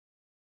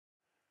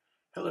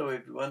Hello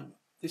everyone.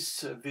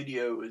 This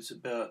video is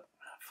about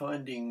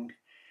finding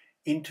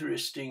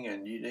interesting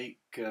and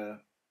unique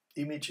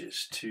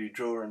images to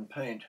draw and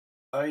paint.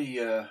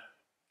 I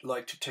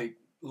like to take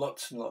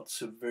lots and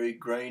lots of very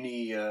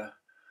grainy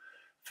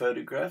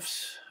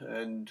photographs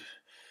and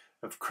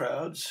of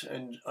crowds,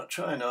 and I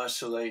try and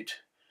isolate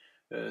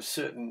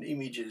certain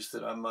images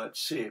that I might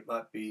see. It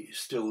might be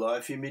still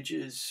life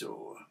images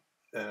or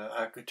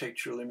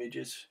architectural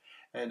images,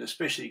 and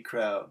especially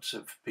crowds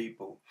of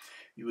people.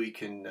 We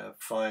can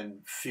find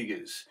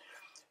figures.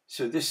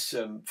 So this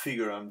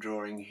figure I'm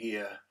drawing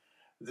here,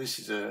 this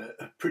is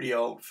a pretty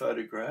old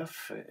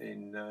photograph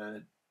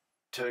in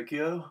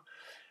Tokyo,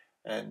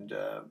 and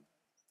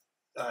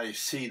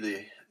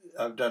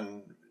I've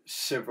done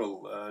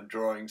several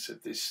drawings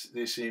of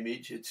this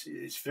image.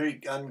 It's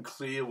very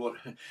unclear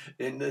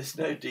and there's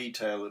no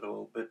detail at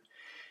all, but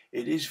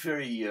it is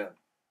very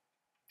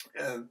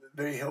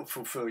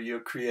helpful for your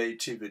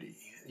creativity.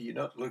 You're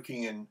not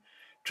looking and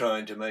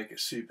trying to make a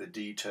super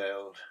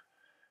detailed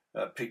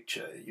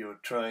picture. You're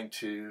trying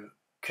to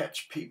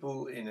catch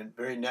people in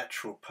very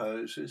natural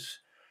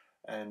poses,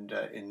 and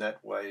in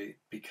that way it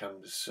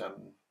becomes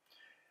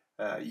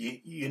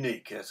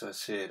unique, as I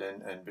said,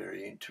 and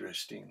very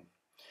interesting.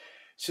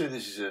 So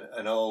this is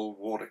an old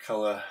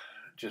watercolor,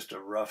 just a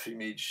rough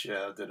image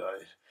that I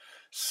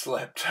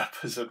slapped up,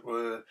 as it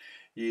were,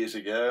 years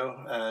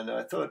ago, and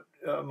I thought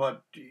I might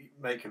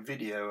make a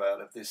video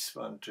out of this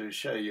one to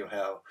show you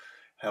how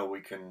we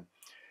can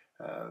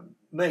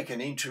make an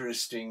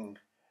interesting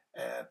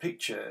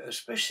picture.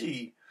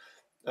 Especially,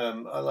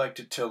 I like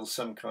to tell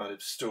some kind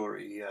of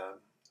story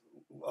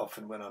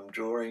often when I'm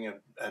drawing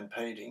and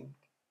painting,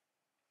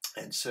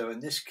 and so in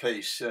this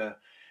case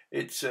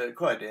it's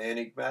quite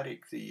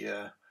enigmatic.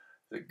 The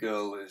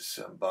girl is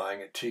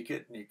buying a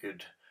ticket, and you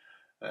could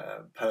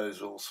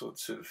pose all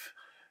sorts of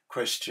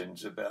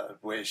questions about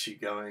where's she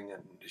going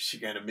and is she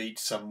going to meet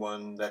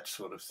someone, that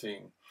sort of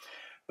thing.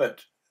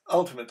 But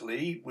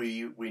ultimately,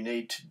 we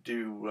need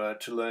to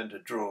learn to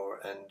draw,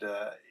 and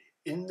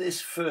in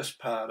this first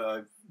part,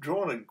 I've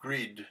drawn a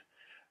grid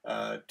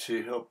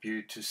to help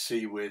you to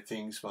see where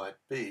things might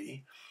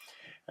be,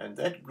 and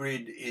that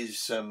grid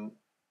is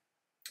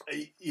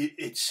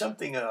it's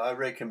something I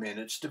recommend.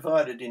 It's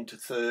divided into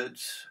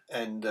thirds,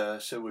 and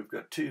so we've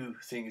got two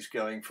things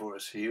going for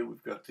us here.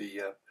 We've got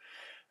the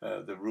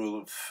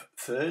rule of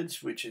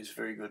thirds, which is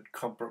very good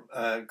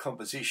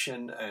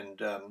composition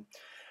and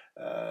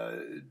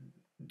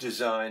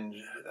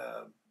design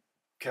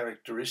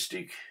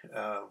characteristic.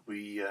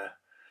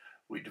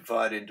 We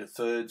divide into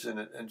thirds,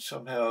 and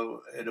somehow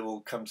it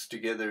all comes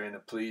together in a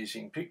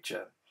pleasing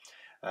picture.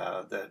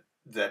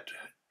 That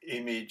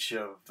image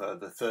of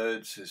the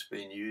thirds has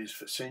been used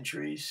for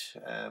centuries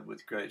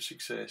with great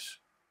success.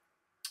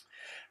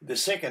 The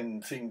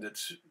second thing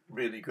that's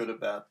really good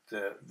about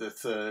the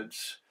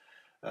thirds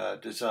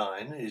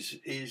design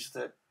is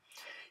that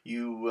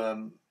you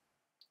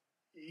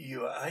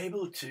are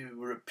able to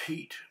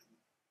repeat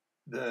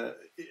the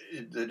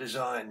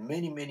design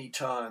many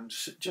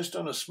times just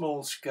on a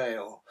small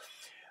scale.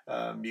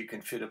 You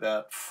can fit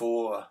about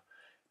 4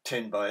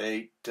 10 by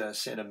 8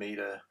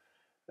 centimeter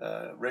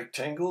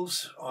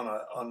rectangles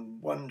on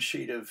one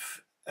sheet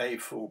of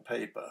A4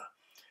 paper,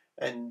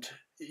 and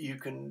you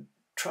can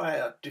try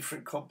out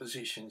different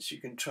compositions.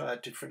 You can try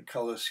out different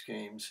color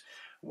schemes.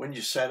 When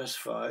you're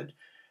satisfied,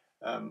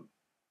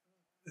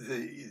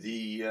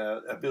 the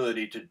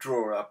ability to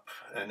draw up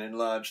and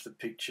enlarge the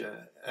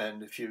picture,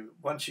 and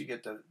once you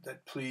get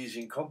that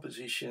pleasing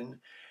composition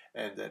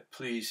and that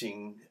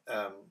pleasing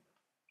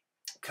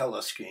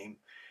color scheme,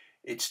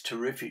 it's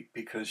terrific,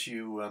 because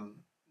you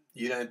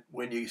don't,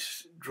 when you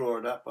draw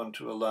it up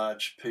onto a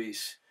large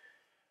piece,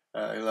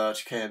 a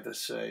large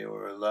canvas, say,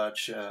 or a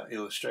large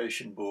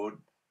illustration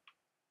board,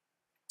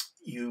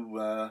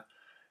 you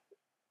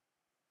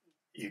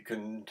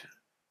can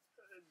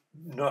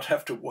not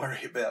have to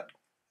worry about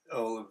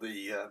all of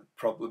the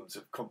problems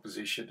of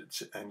composition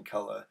and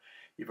color.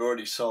 You've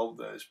already solved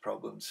those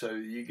problems, so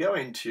you go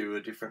into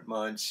a different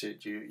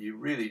mindset. You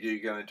really do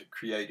go into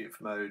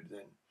creative mode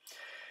then.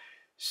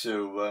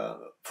 So,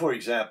 for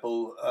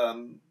example,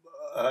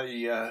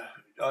 I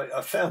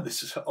found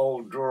this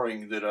old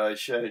drawing that I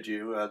showed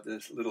you,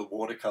 this little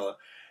watercolor,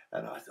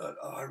 and I thought,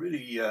 oh, I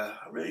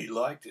really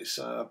like this.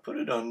 I put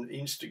it on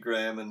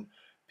Instagram, and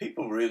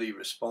people really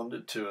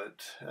responded to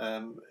it.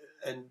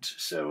 And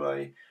so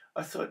I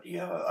thought,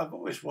 yeah, I've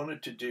always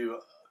wanted to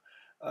do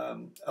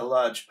a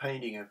large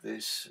painting of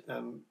this,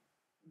 a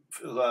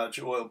large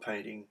oil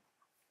painting,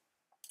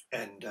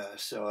 and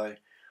so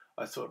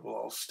I thought,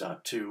 well, I'll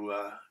start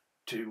to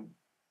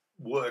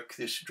work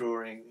this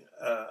drawing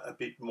a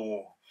bit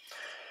more.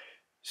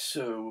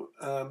 So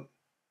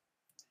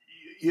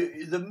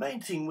the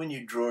main thing when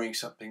you're drawing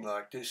something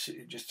like this,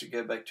 just to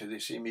go back to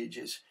this image,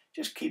 is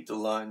just keep the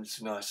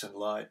lines nice and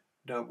light.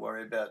 Don't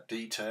worry about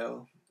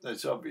detail.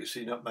 There's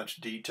obviously not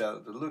much detail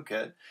to look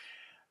at.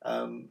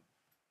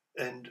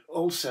 And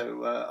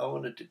also, I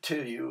wanted to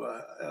tell you,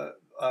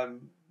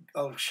 I'm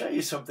I'll show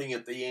you something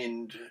at the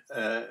end,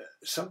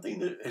 something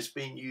that has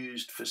been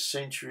used for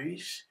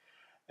centuries,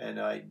 and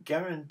I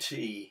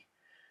guarantee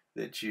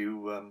that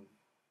you've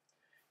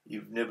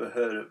never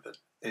heard of it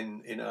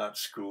in art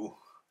school.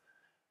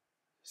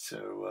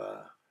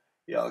 So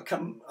yeah,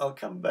 I'll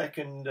come back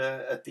and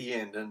at the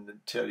end and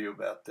tell you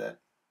about that.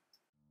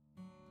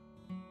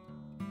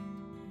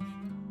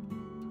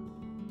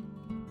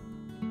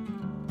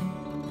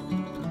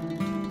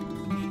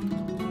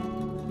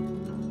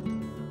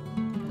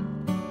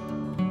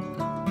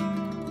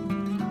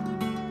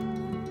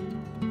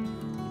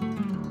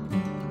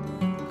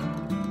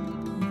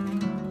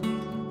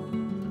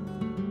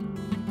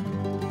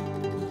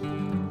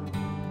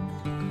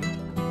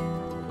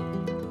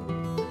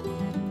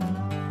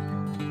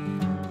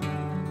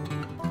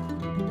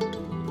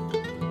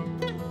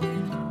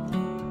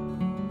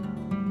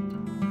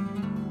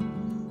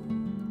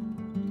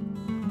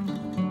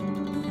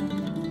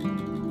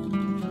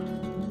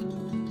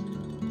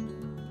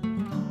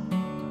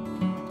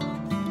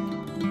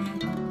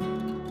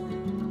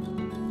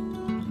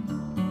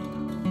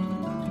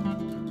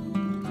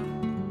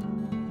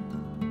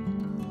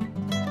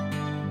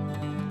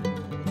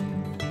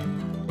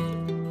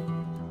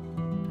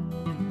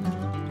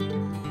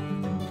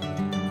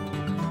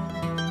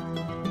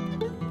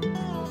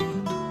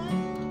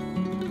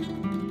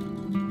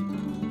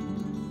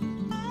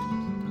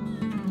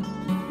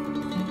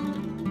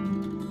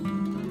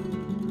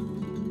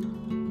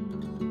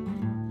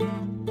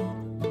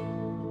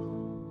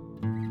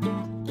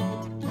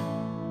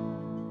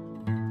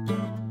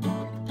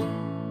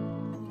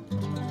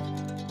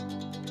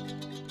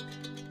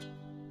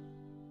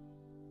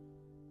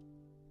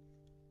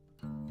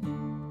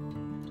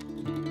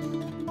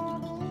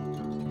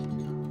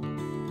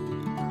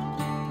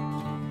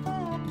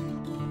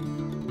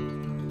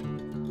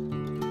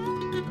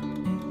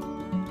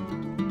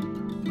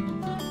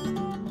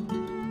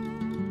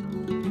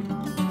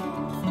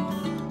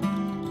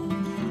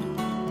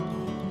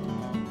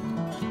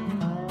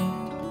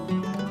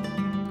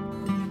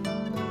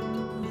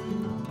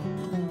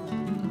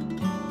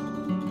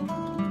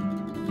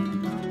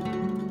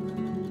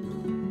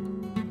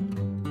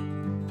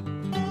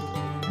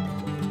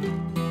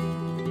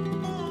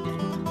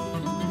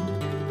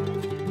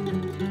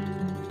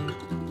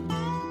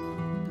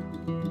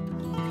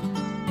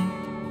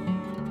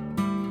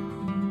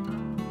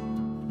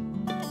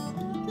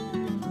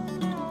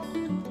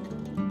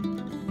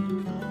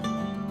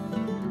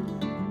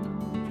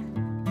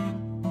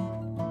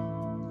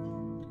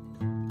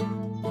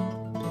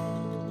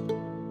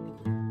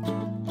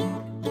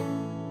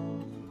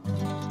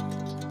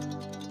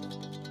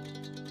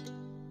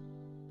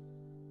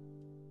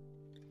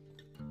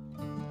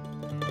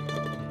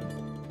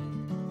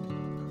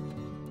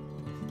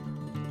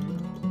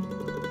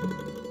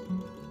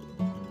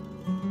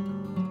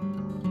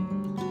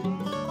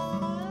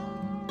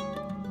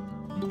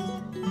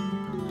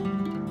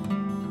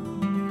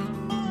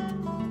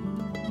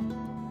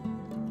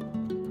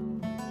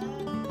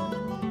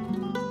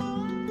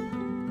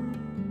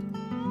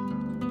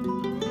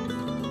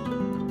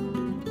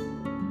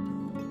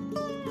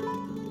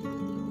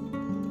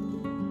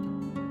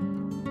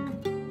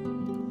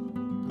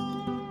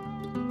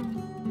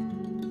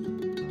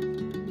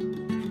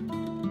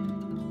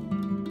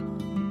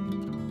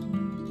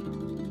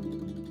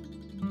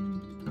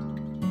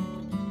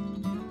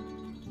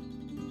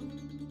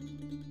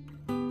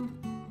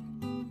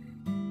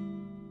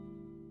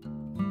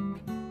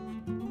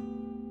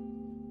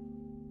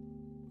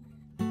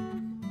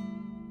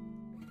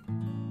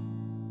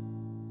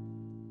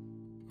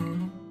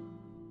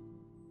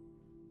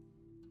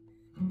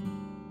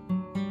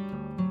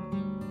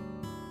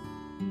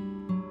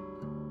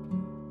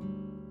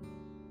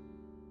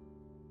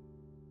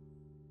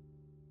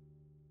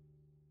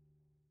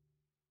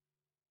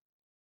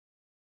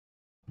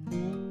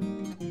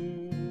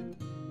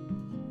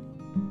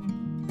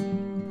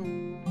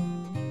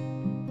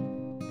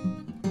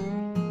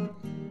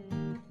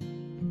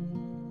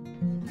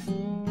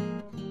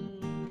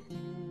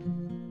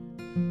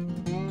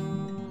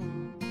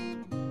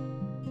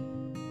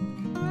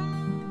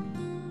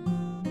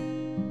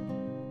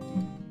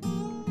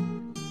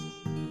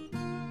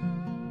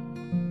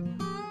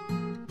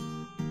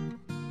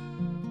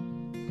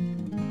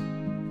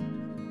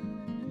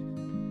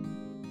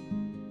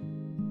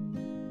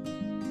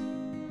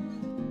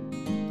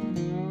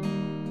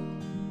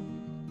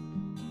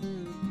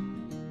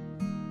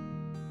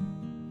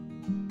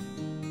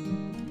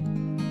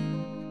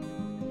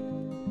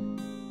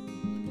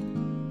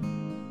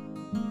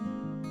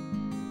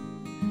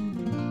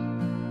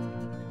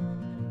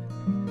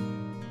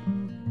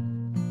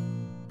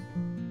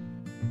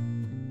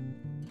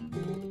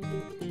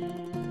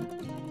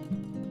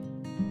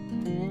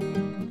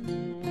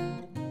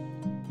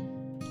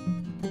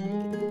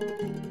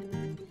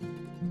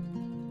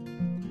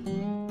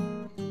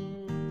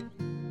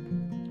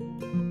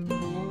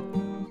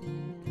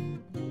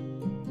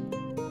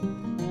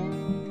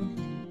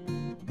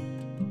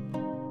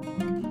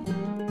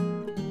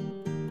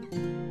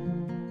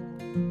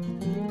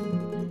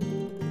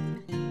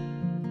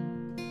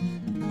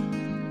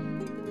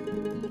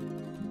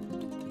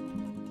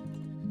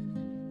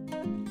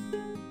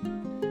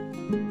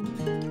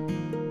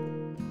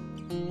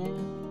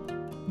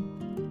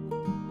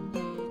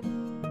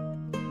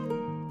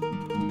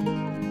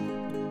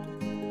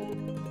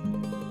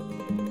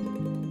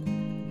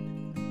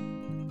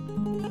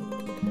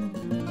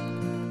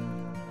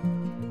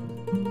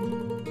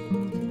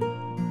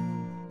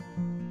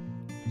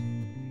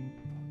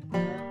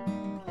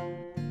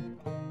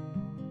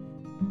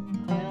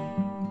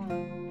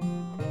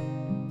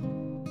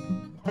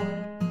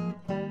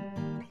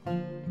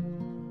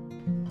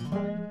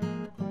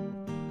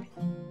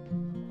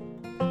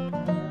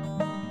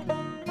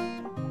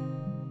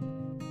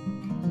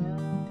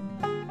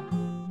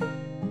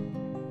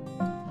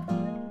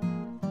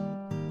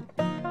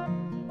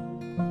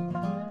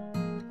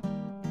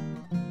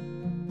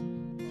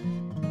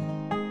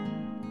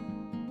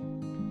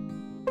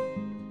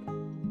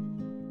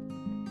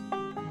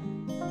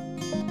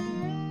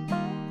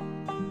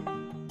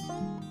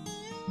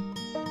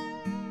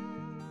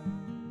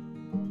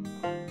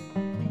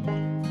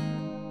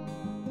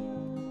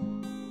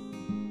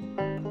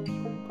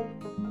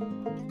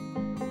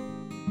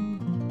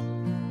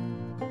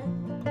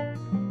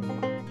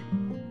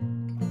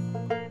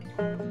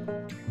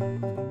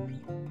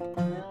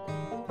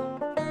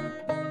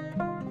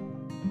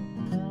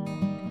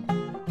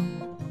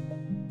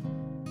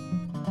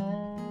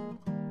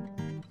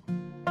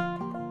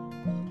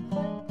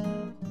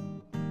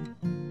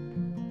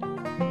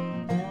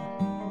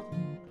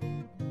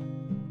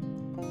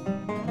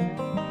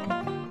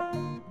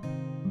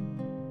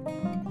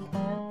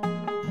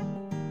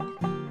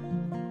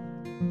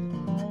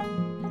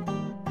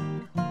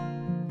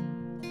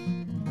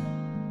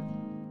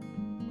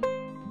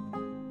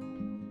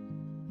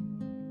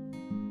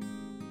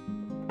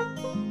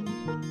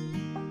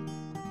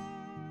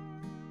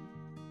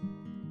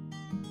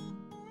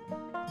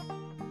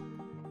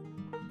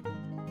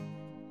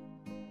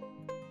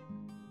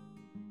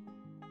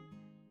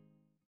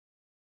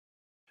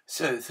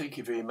 So thank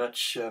you very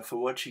much for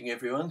watching,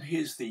 everyone.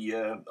 Here's the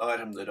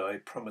item that I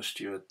promised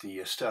you at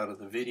the start of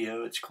the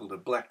video. It's called a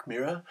black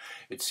mirror.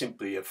 It's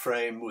simply a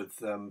frame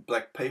with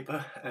black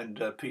paper and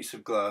a piece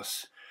of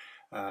glass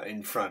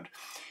in front.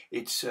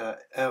 It's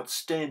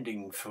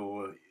outstanding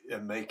for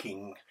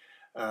looking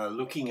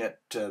at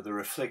the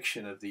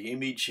reflection of the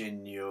image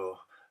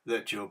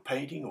that you're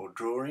painting or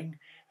drawing,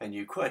 and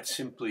you quite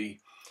simply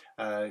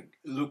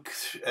look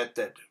at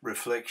that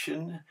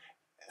reflection,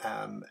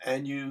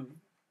 and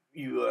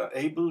you are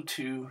able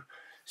to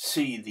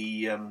see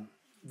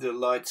the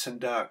lights and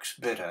darks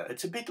better.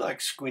 It's a bit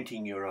like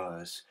squinting your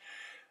eyes.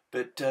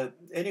 But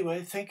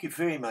anyway, thank you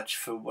very much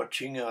for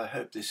watching. I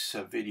hope this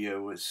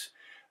video was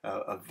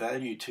of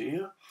value to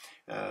you.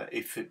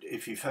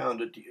 If you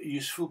found it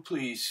useful,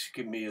 please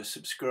give me a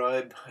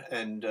subscribe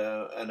and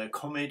a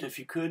comment if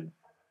you could.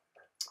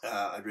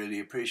 I'd really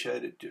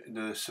appreciate it,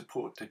 the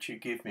support that you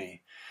give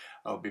me.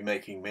 I'll be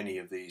making many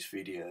of these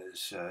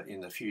videos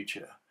in the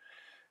future.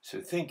 So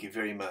thank you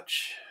very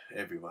much,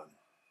 everyone.